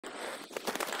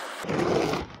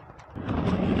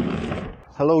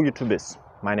Hello YouTubers,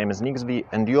 my name is Nixby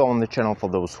and you are on the channel for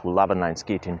those who love inline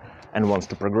skating and wants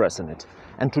to progress in it.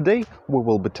 And today we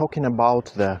will be talking about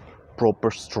the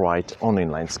proper stride on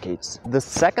inline skates. The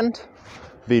second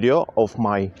video of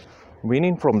my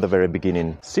winning from the very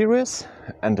beginning series,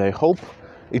 and I hope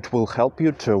it will help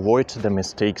you to avoid the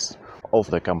mistakes of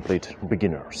the complete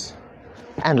beginners.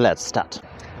 And let's start.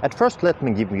 At first let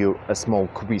me give you a small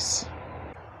quiz.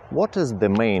 What is the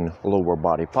main lower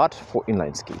body part for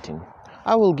inline skating?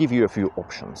 I will give you a few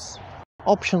options.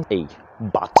 Option A,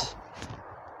 butt.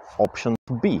 Option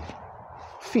B,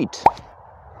 feet.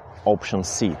 Option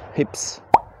C, hips.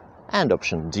 And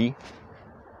option D,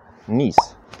 knees.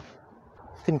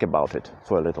 Think about it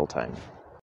for a little time.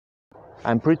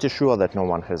 I'm pretty sure that no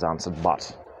one has answered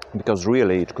butt, because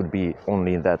really it could be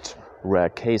only that rare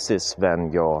cases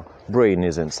when your brain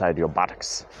is inside your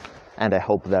buttocks. And I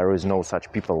hope there is no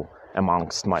such people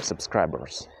amongst my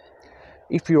subscribers.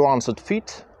 If you answered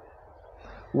feet,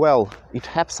 well, it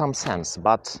has some sense,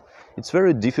 but it's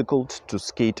very difficult to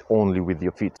skate only with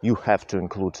your feet. You have to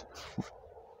include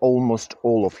almost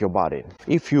all of your body.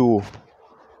 If you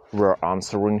were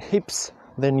answering hips,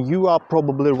 then you are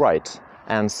probably right.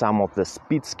 And some of the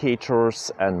speed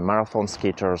skaters and marathon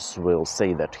skaters will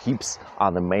say that hips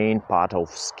are the main part of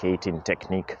skating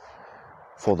technique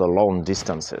for the long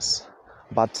distances.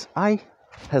 But I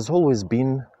has always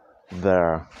been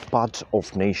the part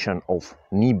of nation of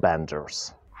knee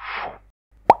benders.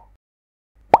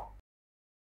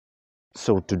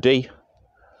 So today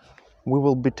we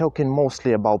will be talking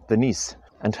mostly about the knees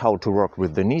and how to work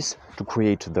with the knees to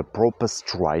create the proper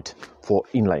stride for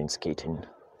inline skating.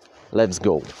 Let's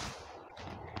go!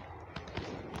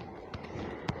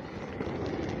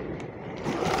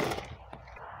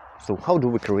 So how do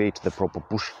we create the proper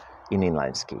push in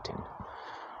inline skating?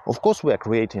 Of course we are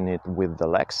creating it with the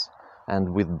legs and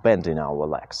with bending our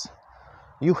legs.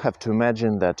 You have to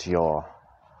imagine that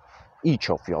each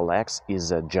of your legs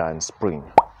is a giant spring.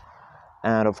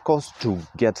 And of course, to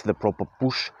get the proper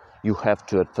push, you have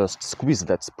to at first squeeze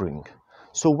that spring.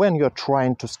 So when you're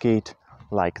trying to skate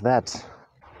like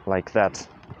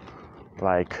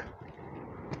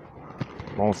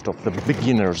most of the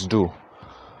beginners do,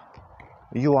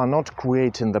 you are not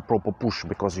creating the proper push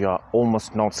because you are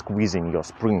almost not squeezing your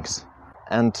springs.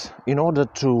 And in order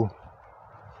to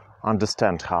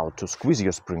understand how to squeeze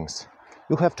your springs,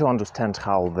 you have to understand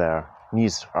how their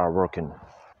knees are working.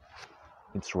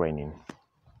 It's raining.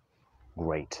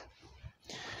 Great.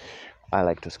 I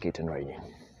like to skate in raining.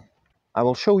 I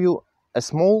will show you a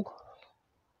small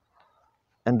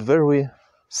and very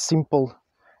simple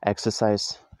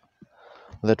exercise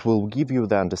that will give you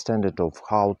the understanding of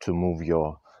how to move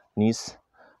your knees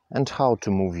and how to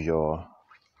move your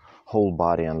whole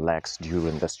body and legs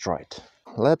during the stride.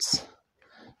 Let's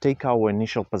take our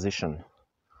initial position,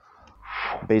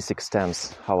 basic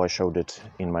stance, how I showed it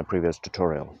in my previous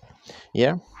tutorial.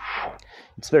 Yeah,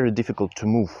 it's very difficult to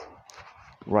move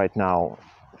right now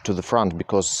to the front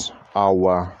because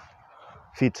our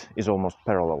feet is almost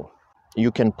parallel.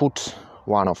 You can put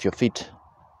one of your feet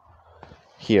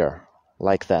here,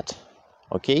 like that,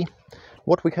 okay?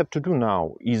 What we have to do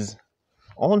now is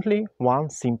only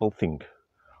one simple thing.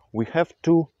 We have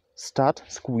to start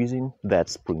squeezing that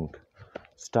spring.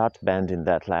 Start bending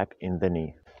that leg in the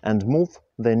knee and move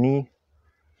the knee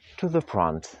to the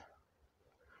front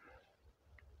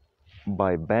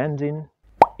by bending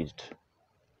it.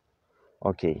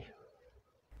 Okay,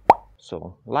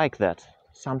 so like that,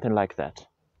 something like that.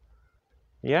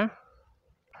 Yeah?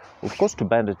 Of course, to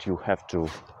bend it you have to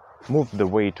move the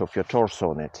weight of your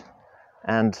torso on it,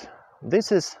 and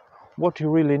this is what you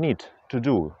really need to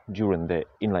do during the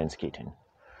inline skating.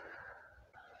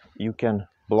 You can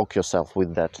block yourself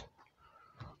with that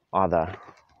other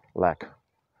leg.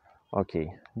 Okay,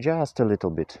 just a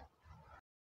little bit.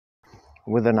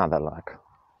 With another leg.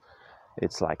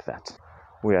 It's like that.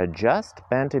 We are just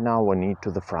bending our knee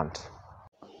to the front.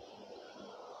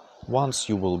 Once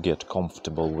you will get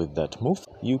comfortable with that move,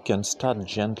 you can start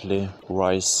gently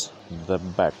raise the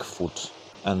back foot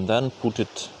and then put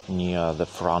it near the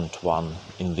front one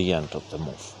in the end of the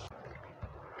move.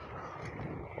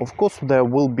 Of course, there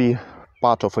will be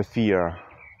part of a fear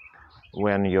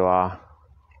when you are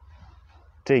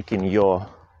taking your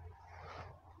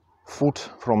foot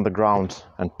from the ground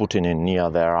and putting it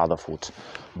near their other foot.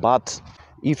 But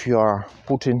if you are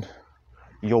putting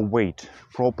your weight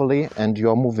properly and you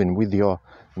are moving with your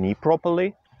knee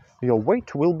properly, your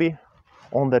weight will be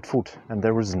on that foot, and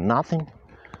there is nothing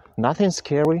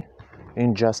scary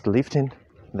in just lifting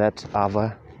that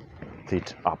other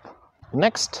feet up.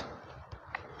 Next,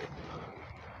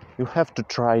 you have to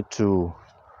try to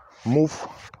move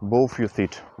both your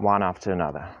feet one after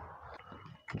another.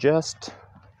 Just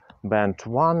bend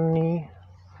one knee,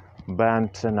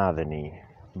 bend another knee,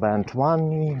 bend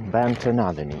one knee, bend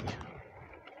another knee.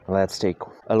 Let's take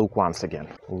a look once again.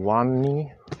 One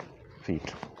knee,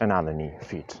 feet, another knee,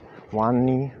 feet. One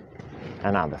knee,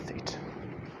 another feet.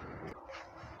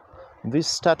 This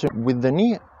starting with the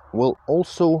knee will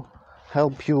also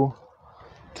help you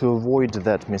to avoid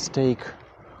that mistake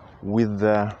with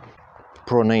the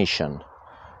pronation,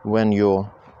 when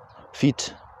your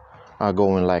feet are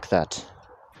going like that.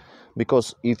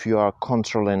 Because if you are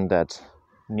controlling that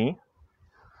knee,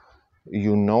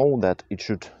 you know that it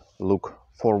should look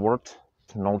forward,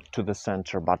 not to the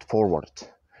center, but forward.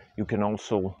 You can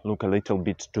also look a little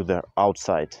bit to the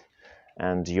outside,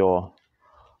 and your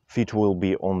feet will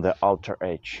be on the outer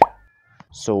edge.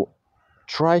 So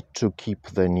try to keep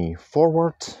the knee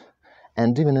forward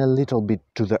and even a little bit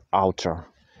to the outer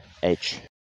edge.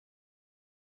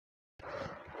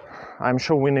 I'm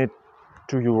showing it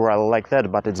to you like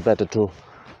that, but it's better to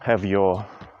have your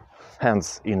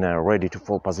hands in a ready to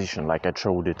fall position, like I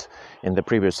showed it in the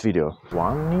previous video.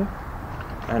 One knee,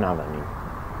 another knee,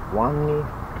 one knee,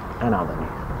 another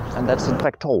knee. And that's in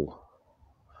fact all.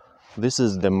 This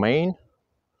is the main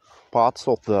parts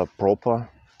of the proper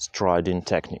striding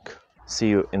technique. See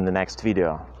you in the next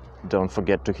video. Don't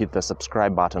forget to hit the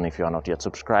subscribe button if you are not yet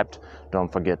subscribed.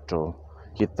 Don't forget to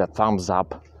hit the thumbs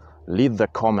up, leave the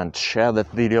comment, share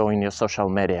that video in your social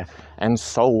media, and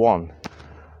so on.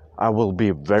 I will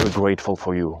be very grateful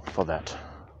for you for that.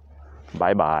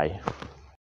 Bye bye.